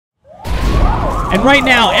And right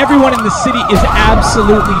now, everyone in the city is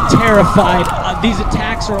absolutely terrified. These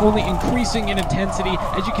attacks are only increasing in intensity.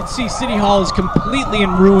 As you can see, City Hall is completely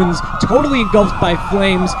in ruins, totally engulfed by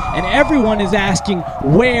flames, and everyone is asking,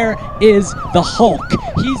 where is the Hulk?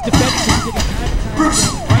 He's defending the city.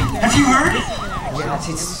 Bruce, have you heard? Yeah,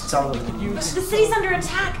 it's all over the news. The city's under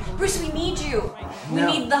attack. Bruce, we need you. We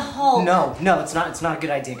need the Hulk. No, it's not a good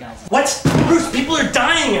idea, guys. What? Bruce, people are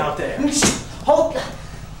dying out there. Hulk,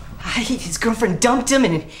 his girlfriend dumped him,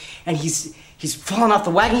 and he's fallen off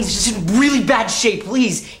the wagon. He's just in really bad shape.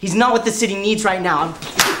 Please, he's not what the city needs right now.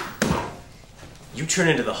 You turn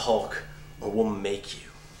into the Hulk, or we'll make you.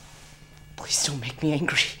 Please don't make me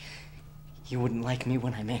angry. You wouldn't like me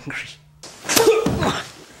when I'm angry.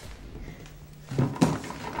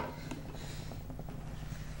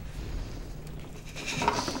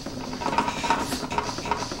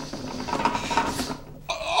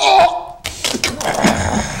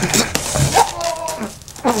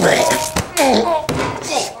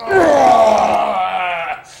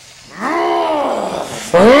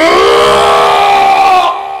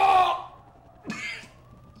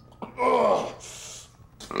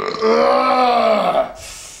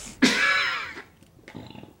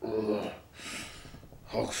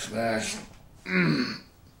 Hulk smash.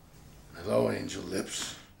 Hello, angel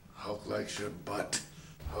lips. Hulk likes your butt.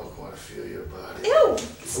 Hulk wanna feel your body. Ew!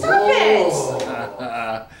 Stop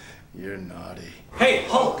it! You're naughty. Hey,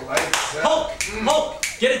 Hulk! Hulk! Hulk!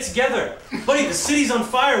 Get it together! Buddy, the city's on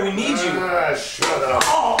fire. We need you. Shut up.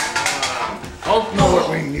 Oh! Hulk know what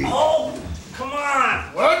we need. Oh! Come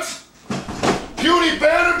on! What? Puny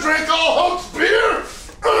Banner drank all Hulk's beer?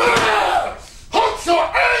 Hulk's so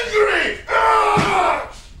angry!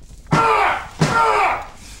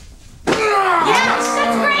 Yeah, that's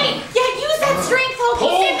great! Yeah, use that strength, Hulk!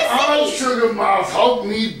 Hold on, Sugar Mouth. Hulk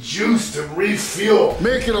need juice to refuel.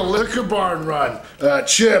 Make it a liquor barn run.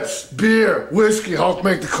 Chips, beer, whiskey. Hulk,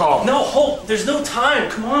 make the call. No, Hulk, there's no time.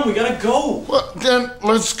 Come on, we gotta go. Well, then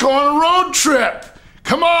let's go on a road trip.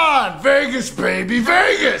 Come on, Vegas, baby,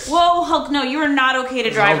 Vegas. Whoa, Hulk, no, you are not okay to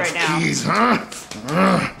drive Hulk's right now. keys, huh?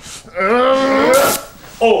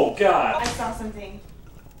 Oh, God. I saw something.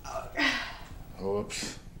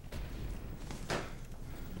 Whoops.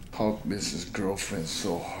 Hulk misses girlfriend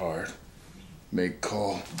so hard. Make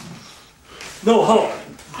call. No, Hulk.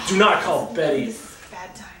 Do not call Betty. This is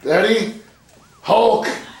bad time. Betty? Hulk!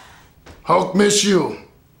 Hulk miss you.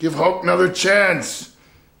 Give Hulk another chance.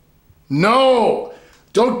 No!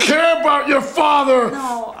 Don't care about your father!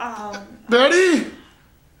 No, Betty?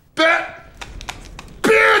 Bitch!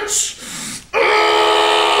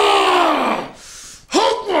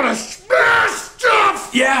 Hulk wanna smash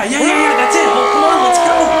stuff! Yeah, that's it, Hulk. Come on, let's go.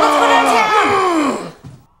 let's go downtown.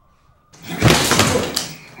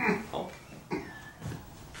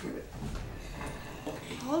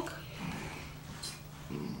 Hulk?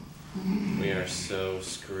 We are so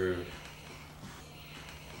screwed.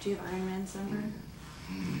 Do you have Iron Man's number?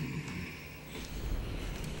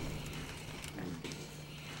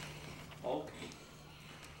 Hulk?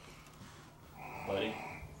 Buddy?